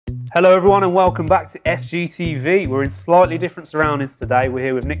Hello everyone and welcome back to SGTV. We're in slightly different surroundings today. We're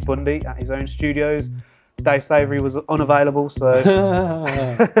here with Nick Bundy at his own studios. Dave Savoury was unavailable, so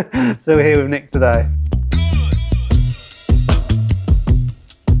so we're here with Nick today.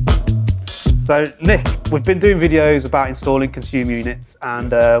 So Nick, we've been doing videos about installing consumer units,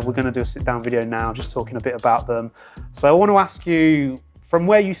 and we're going to do a sit-down video now just talking a bit about them. So I want to ask you, from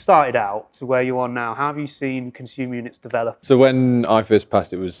where you started out to where you are now, how have you seen consumer units develop? So when I first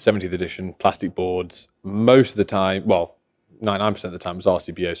passed, it was 70th edition plastic boards. Most of the time, well, 99% of the time was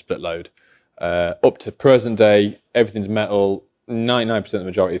RCBO split load. Up to present day, everything's metal. 99% of the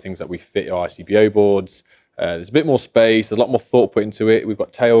majority of things that we fit are ICBO boards. There's a bit more space, there's a lot more thought put into it. We've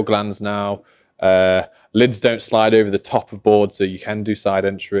got tail glands now. Lids don't slide over the top of boards, so you can do side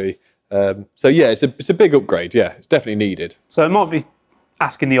entry. So yeah, it's a big upgrade. Yeah, it's definitely needed. So it might be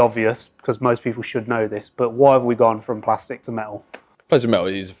asking the obvious, because most people should know this, but why have we gone from plastic to metal? Plastic metal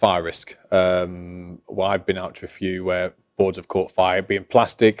is a fire risk. Well, I've been out to a few where boards have caught fire. Being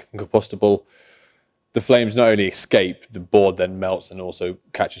plastic and combustible, the flames not only escape, the board then melts and also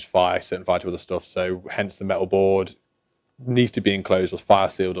catches fire, setting fire to other stuff. So hence the metal board needs to be enclosed or fire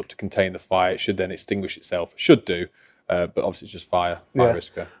sealed up to contain the fire. It should then extinguish itself. It should do, but obviously it's just fire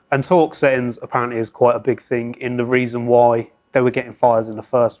risk. And torque settings apparently is quite a big thing in the reason why they were getting fires in the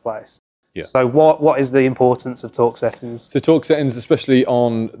first place. Yeah. So what is the importance of torque settings? So torque settings, especially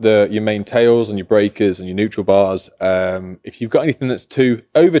on your main tails and your breakers and your neutral bars, if you've got anything that's too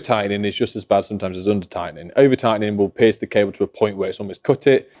over tightening, is just as bad sometimes as under tightening. Over tightening will pierce the cable to a point where it's almost cut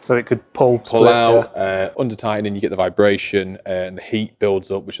it. So it could pull out. Yeah. Under tightening, you get the vibration and the heat builds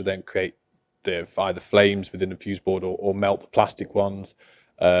up, which will then create either flames within the fuse board or melt the plastic ones.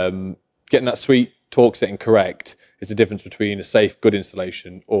 Getting that sweet torque setting correct is the difference between a safe, good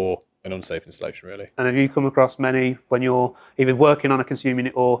installation or an unsafe installation, really. And have you come across many when you're either working on a consumer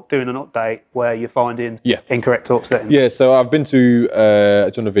unit or doing an update where you're finding incorrect torque settings? Yeah, so I've been to,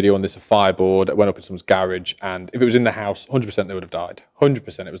 I've done a video on this, a fireboard. I went up in someone's garage, and if it was in the house, 100% they would have died.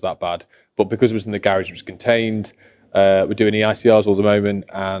 100% it was that bad. But because it was in the garage, it was contained. We're doing EICRs all the moment,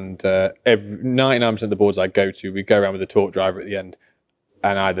 and 99% of the boards I go to, we go around with a torque driver at the end,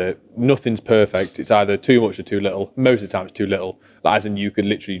 and either nothing's perfect, it's either too much or too little. Most of the time it's too little, as in you could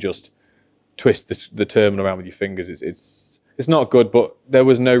literally just twist the terminal around with your fingers. It's not good, but there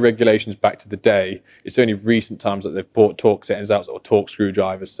was no regulations back to the day. It's only recent times that they've brought torque settings out, or torque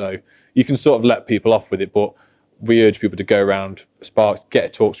screwdrivers, so you can sort of let people off with it, but we urge people to go around Sparks, get a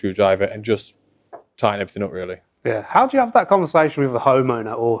torque screwdriver and just tighten everything up, really. Yeah. How do you have that conversation with a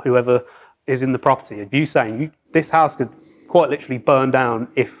homeowner or whoever is in the property? Are you saying this house could quite literally burn down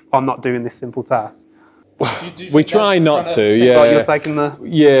if I'm not doing this simple task? We try not to, yeah. Like you're taking the...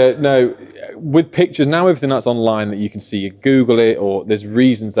 Yeah, no, with pictures, now everything that's online that you can see, you Google it, or there's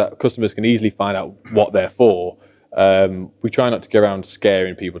reasons that customers can easily find out what they're for. We try not to go around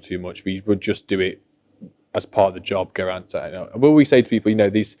scaring people too much. We would just do it as part of the job, go around saying, well, we say to people,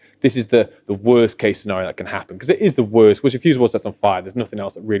 this is the worst case scenario that can happen, because it is the worst. Because if your fuse board sets on fire, there's nothing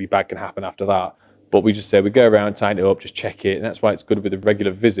else that really bad can happen after that. But we just say, we go around, tighten it up, just check it. And that's why it's good with the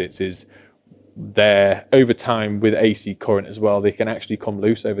regular visits, is they're over time with AC current as well. They can actually come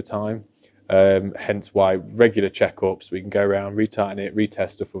loose over time. Hence why regular checkups, we can go around, retighten it,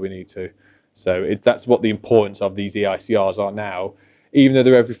 retest stuff where we need to. So that's what the importance of these EICRs are now. Even though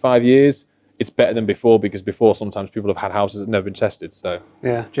they're every 5 years, it's better than before, because before sometimes people have had houses that have never been tested. So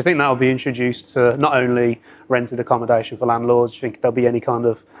yeah, do you think that will be introduced to not only rented accommodation for landlords? Do you think there'll be any kind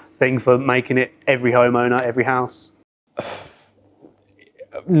of thing for making it every homeowner, every house?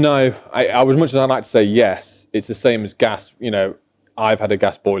 No, as much as I'd like to say yes, it's the same as gas. I've had a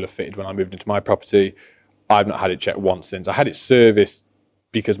gas boiler fitted when I moved into my property. I've not had it checked once since. I had it serviced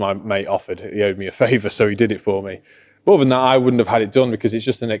because my mate offered. He owed me a favour, so he did it for me. But other than that, I wouldn't have had it done, because it's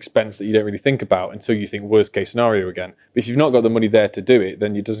just an expense that you don't really think about until you think worst case scenario again. But if you've not got the money there to do it,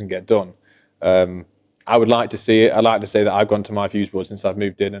 then it doesn't get done. I would like to see it. I'd like to say that I've gone to my fuse board since I've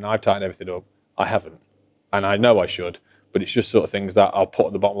moved in and I've tightened everything up. I haven't. And I know I should, but it's just sort of things that I'll put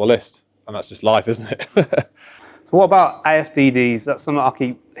at the bottom of the list. And that's just life, isn't it? So what about AFDDs? That's something I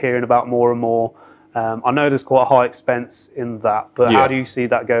keep hearing about more and more. I know there's quite a high expense in that, but how do you see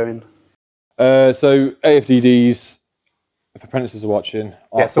that going? So AFDDs, if apprentices are watching,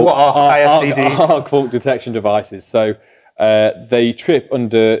 so what are AFDDs? Arc fault detection devices. So they trip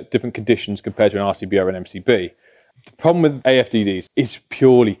under different conditions compared to an RCBO or an MCB. The problem with AFDDs is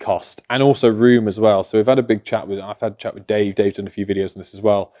purely cost and also room as well. So I've had a chat with Dave. Dave's done a few videos on this as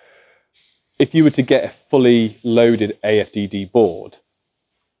well. If you were to get a fully loaded AFDD board,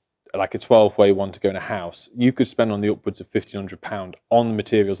 like a 12-way one to go in a house, you could spend on the upwards of £1,500 on the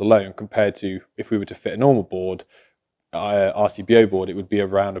materials alone, compared to if we were to fit a normal board, RCBO board, it would be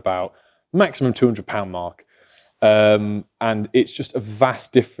around about maximum £200 mark. And it's just a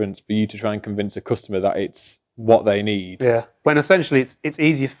vast difference for you to try and convince a customer that it's what they need. Yeah, when essentially it's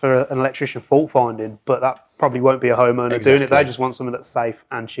easier for an electrician fault finding, but that probably won't be a homeowner doing it. They just want something that's safe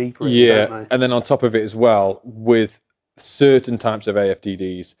and cheap, really, don't they? And then on top of it as well, with certain types of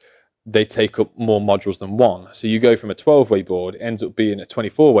AFDDs, they take up more modules than one. So you go from a 12-way board, it ends up being a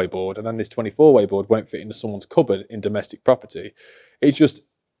 24-way board, and then this 24-way board won't fit into someone's cupboard in domestic property. It's just,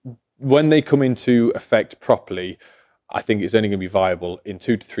 when they come into effect properly, I think it's only going to be viable in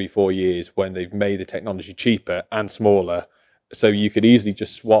 2 to 3, 4 years, when they've made the technology cheaper and smaller. So you could easily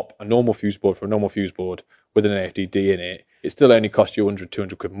just swap a normal fuse board for a normal fuse board with an AFDD in it. It still only costs you 100,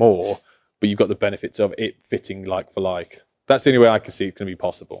 200 quid more, but you've got the benefits of it fitting like for like. That's the only way I can see it's going to be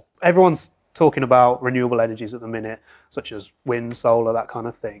possible. Everyone's talking about renewable energies at the minute, such as wind, solar, that kind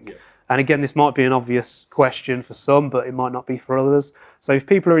of thing. Yeah. And again, this might be an obvious question for some, but it might not be for others. So if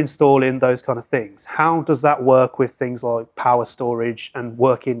people are installing those kind of things, how does that work with things like power storage and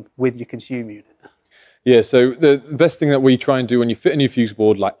working with your consumer unit? Yeah, so the best thing that we try and do when you fit a new fuse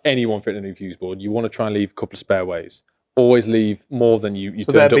board, like anyone fitting a new fuse board, you want to try and leave a couple of spare ways. Always leave more than you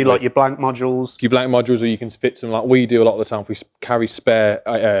so there'd be like your blank modules? Your blank modules, or you can fit some, like we do a lot of the time. If we carry spare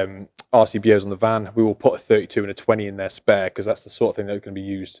RCBOs on the van, we will put a 32 and a 20 in there spare, because that's the sort of thing that can be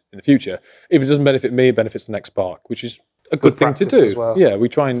used in the future. If it doesn't benefit me, it benefits the next spark, which is a good thing to do. As well. Yeah, we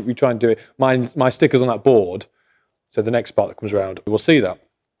try and do it. My sticker's on that board, so the next spark that comes around, we'll see that.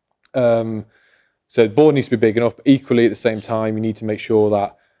 So the board needs to be big enough, but equally at the same time, you need to make sure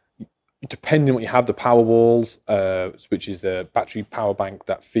that, depending on what you have, the power walls, which is the battery power bank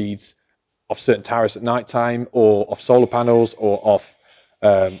that feeds off certain towers at night time, or off solar panels, or off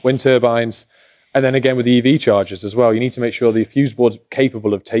wind turbines. And then again with the EV chargers as well, you need to make sure the fuse board's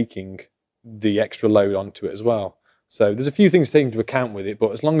capable of taking the extra load onto it as well. So there's a few things to take into account with it,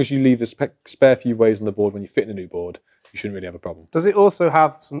 but as long as you leave a spare few ways on the board when you fit in a new board, you shouldn't really have a problem. Does it also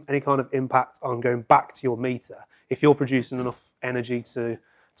have any kind of impact on going back to your meter? If you're producing enough energy to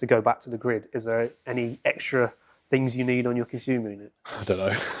go back to the grid, is there any extra things you need on your consumer unit? I don't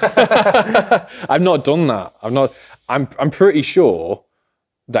know. I've not done that. I'm pretty sure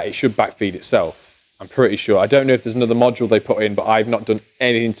that it should backfeed itself. I'm pretty sure. I don't know if there's another module they put in, but I've not done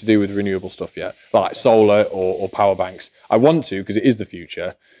anything to do with renewable stuff yet, like solar or power banks. I want to, because it is the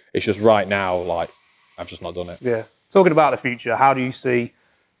future. It's just right now, like, I've just not done it. Yeah. Talking about the future, how do you see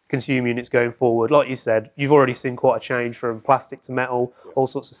consumer units going forward? Like you said, you've already seen quite a change from plastic to metal, all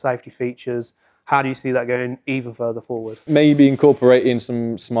sorts of safety features. How do you see that going even further forward? Maybe incorporating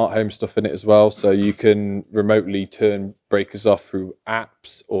some smart home stuff in it as well, so you can remotely turn breakers off through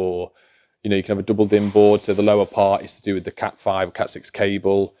apps, or you can have a double DIN board, so the lower part is to do with the Cat 5 or Cat 6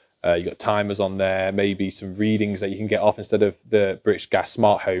 cable. You've got timers on there, maybe some readings that you can get off instead of the British Gas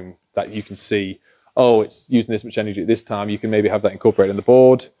smart home that you can see, oh, it's using this much energy at this time. You can maybe have that incorporated in the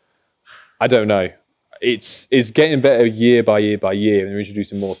board. I don't know. It's getting better year by year by year, and they're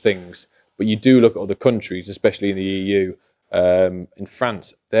introducing more things. But you do look at other countries, especially in the EU. In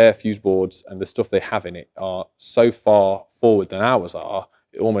France, their fuse boards and the stuff they have in it are so far forward than ours are,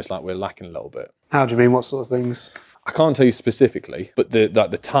 almost like we're lacking a little bit. How do you mean? What sort of things? I can't tell you specifically, but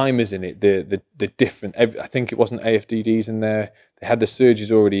the timers in it, the different. I think it wasn't AFDDs in there. They had the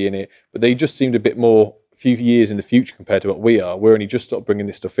surges already in it, but they just seemed a bit more a few years in the future compared to what we are. We're only just started bringing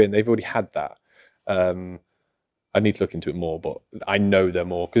this stuff in. They've already had that. I need to look into it more, but I know they're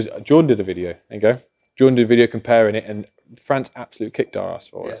more, because Jordan did a video. There you go. Jordan did a video comparing it, and France absolutely kicked our ass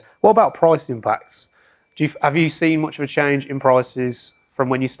for it. What about price impacts? Have you seen much of a change in prices from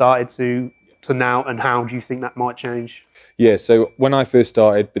when you started to now, and how do you think that might change? Yeah, so when I first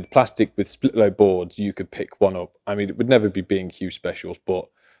started with plastic, with split load boards, you could pick one up. I mean, it would never be B&Q specials, but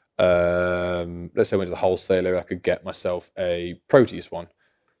let's say I went to the wholesaler, I could get myself a Proteus one.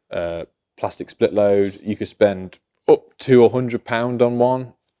 Plastic split load, you could spend up to £100 on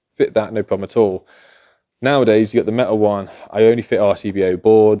one, fit that, no problem at all. Nowadays, you got the metal one. I only fit RCBO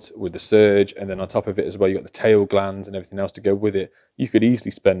boards with the surge, and then on top of it as well, you got the tail glands and everything else to go with it. You could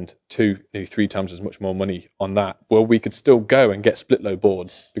easily spend 2, maybe 3 times as much more money on that. Well, we could still go and get split load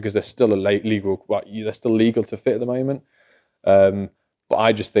boards because they're still they're still legal to fit at the moment. But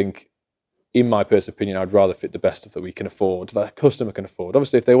I just think, in my personal opinion, I'd rather fit the best stuff that we can afford, that a customer can afford.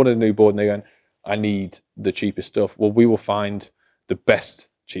 Obviously, if they wanted a new board and they're going, I need the cheapest stuff, well, we will find the best,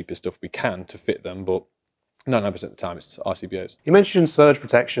 cheapest stuff we can to fit them. But 99% of the time it's RCBOs. You mentioned surge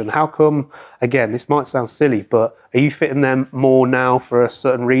protection. How come, again, this might sound silly, but are you fitting them more now for a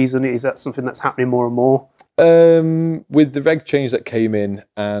certain reason? Is that something that's happening more and more? With the reg change that came in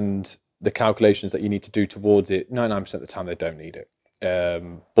and the calculations that you need to do towards it, 99% of the time they don't need it.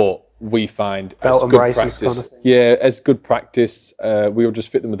 But we find Belt and braces kind of thing. Yeah, as good practice, we'll just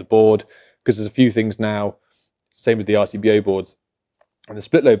fit them with the board, because there's a few things now, same as the RCBO boards and the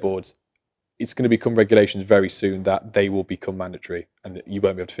split load boards. It's going to become regulations very soon that they will become mandatory and that you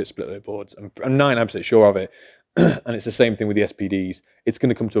won't be able to fit split load boards. I'm 99% sure of it. And it's the same thing with the SPDs. It's going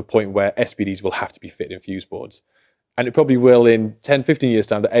to come to a point where SPDs will have to be fitted in fuse boards. And it probably will in 10, 15 years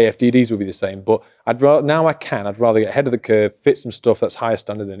time, the AFDDs will be the same. But I'd rather get ahead of the curve, fit some stuff that's higher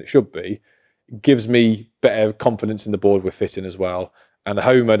standard than it should be. It gives me better confidence in the board we're fitting as well. And the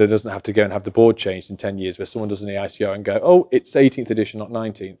homeowner doesn't have to go and have the board changed in 10 years where someone does an EICO and go, oh, it's 18th edition, not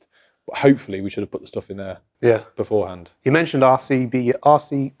 19th. But hopefully we should have put the stuff in there beforehand. You mentioned RCBOs.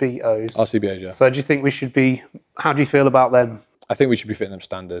 RCBOs, yeah. So do you think we should be, how do you feel about them? I think we should be fitting them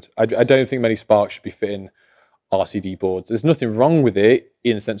standard. I don't think many Sparks should be fitting RCD boards. There's nothing wrong with it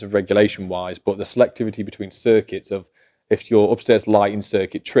in the sense of regulation wise, but the selectivity between circuits of, if your upstairs lighting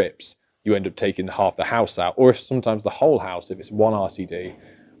circuit trips, you end up taking half the house out, or if sometimes the whole house, if it's one RCD,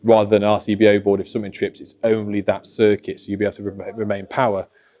 rather than an RCBO board, if something trips, it's only that circuit, so you'll be able to remain power.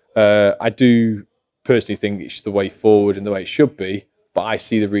 I do personally think it's the way forward and the way it should be, but I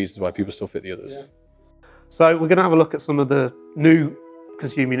see the reasons why people still fit the others. Yeah. So we're going to have a look at some of the new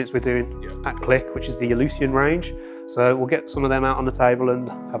consumer units we're doing at Click, which is the Elucian range. So we'll get some of them out on the table and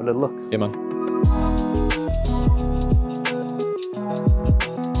have a little look. Yeah, man.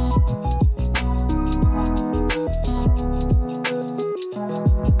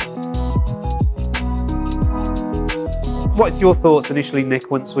 What's your thoughts initially, Nick,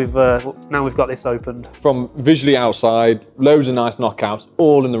 once now we've got this opened? From visually outside, loads of nice knockouts,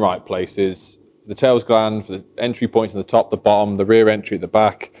 all in the right places. The tails gland, for the entry point in the top, the bottom, the rear entry at the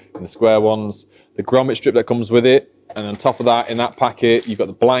back, and the square ones. The grommet strip that comes with it, and on top of that, in that packet, you've got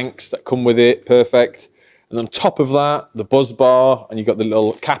the blanks that come with it, perfect. And on top of that, the buzz bar, and you've got the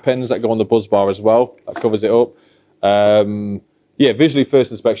little cap ends that go on the buzz bar as well. That covers it up. Yeah, visually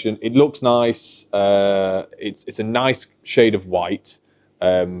first inspection, it looks nice. It's a nice shade of white,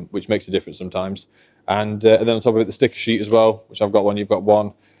 which makes a difference sometimes. And then on top of it, the sticker sheet as well, which I've got one, you've got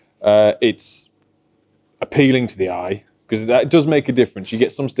one. It's appealing to the eye because that does make a difference. You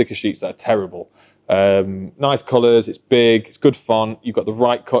get some sticker sheets that are terrible. Nice colours, it's big, it's good font. You've got the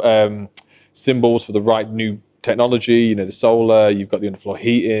right symbols for the right new technology. You know, the solar. You've got the underfloor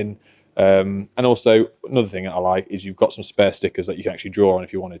heating. And also another thing that I like is you've got some spare stickers that you can actually draw on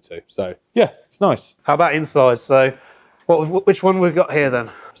if you wanted to. So yeah, it's nice. How about inside? So which one we've got here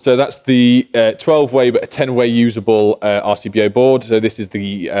then? So that's the 12-way but a 10-way usable RCBO board. So this is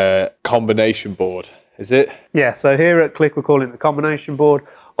the combination board, is it? Yeah, so here at Click we're calling it the combination board.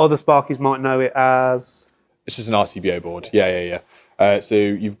 Other Sparkies might know it as... It's just an RCBO board, yeah. So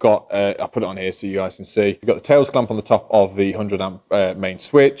you've got, I'll put it on here so you guys can see. You've got the tails clamp on the top of the 100 amp main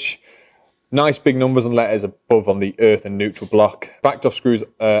switch. Nice big numbers and letters above on the earth and neutral block. Backed off screws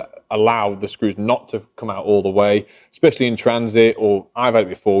allow the screws not to come out all the way, especially in transit, or I've had it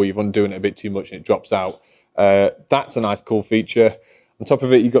before where you've undoing it a bit too much and it drops out. That's a nice cool feature. On top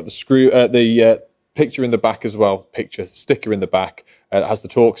of it, you've got the picture in the back as well, sticker in the back that has the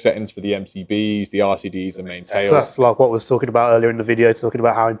torque settings for the MCBs, the RCDs, the main tails. So that's like what we was talking about earlier in the video, talking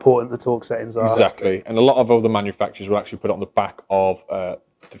about how important the torque settings are. Exactly, and a lot of other manufacturers will actually put it on the back of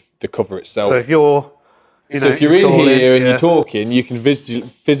the cover itself. So if you're, if you're in here and you're talking, you can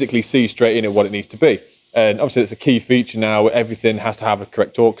physically see straight in at what it needs to be. And obviously it's a key feature now. Everything has to have a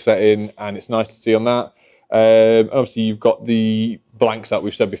correct torque setting, and it's nice to see on that. Obviously you've got the blanks that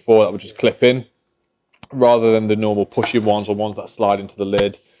we've said before that will just clip in, rather than the normal pushing ones or ones that slide into the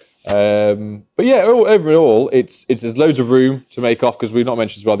lid. But yeah, overall, there's loads of room to make off, because we've not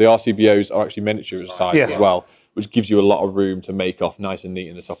mentioned as well, the RCBOs are actually miniature size as well, which gives you a lot of room to make off nice and neat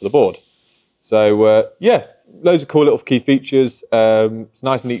in the top of the board. So yeah, loads of cool little key features. It's a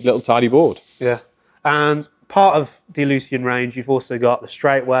nice, neat little tidy board. Yeah, and part of the Elucian range, you've also got the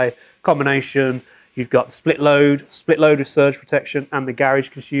straightway combination. You've got the split load with surge protection, and the garage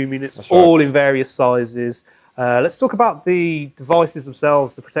consumer units, all in various sizes. Let's talk about the devices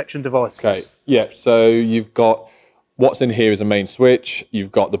themselves, the protection devices. Okay, yeah, so you've got what's in here is a main switch.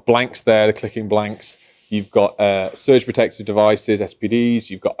 You've got the blanks there, the clicking blanks. You've got surge protected devices, SPDs.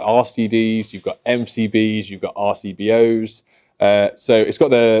 You've got RCDs. You've got MCBs. You've got RCBOs. So it's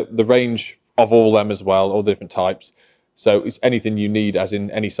got the range of all them as well, all the different types. So it's anything you need, as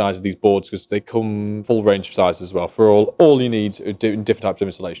in any size of these boards, because they come full range of sizes as well for all you need in different types of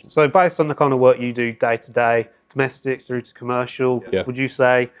installations. So based on the kind of work you do day to day, domestic through to commercial, would you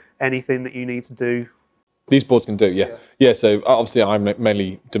say anything that you need to do? These boards can do, yeah. So obviously I'm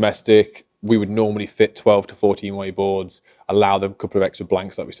mainly domestic. We would normally fit 12 to 14 way boards, allow them a couple of extra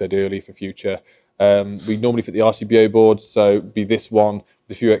blanks like we said earlier for future. We normally fit the RCBO boards, so be this one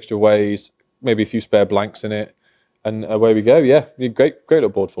with a few extra ways, maybe a few spare blanks in it, and away we go. Yeah, great little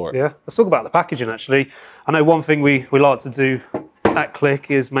board for it. Yeah, let's talk about the packaging actually. I know one thing we like to do at Click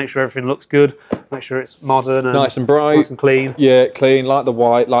is make sure everything looks good, make sure it's modern and nice and bright, nice and clean. Yeah, clean, like the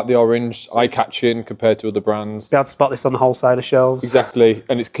white, like the orange, eye-catching compared to other brands. Be able to spot this on the wholesaler shelves. Exactly,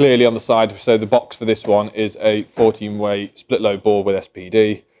 and it's clearly on the side. So the box for this one is a 14-way split load board with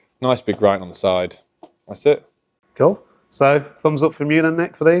SPD. Nice big writing on the side. That's it. Cool. So thumbs up from you then,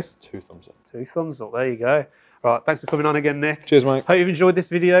 Nick, for these? 2 thumbs up. 2 thumbs up, there you go. Right, thanks for coming on again, Nick. Cheers, mate. Hope you've enjoyed this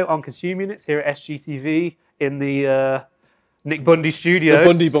video on consumer units here at SGTV in the Nick Bundy studio. The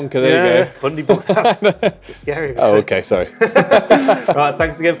Bundy bunker, there you go. Bundy bunker, that's a bit scary. Oh, okay, sorry. Right,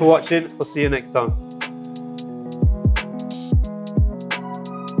 thanks again for watching. We'll see you next time.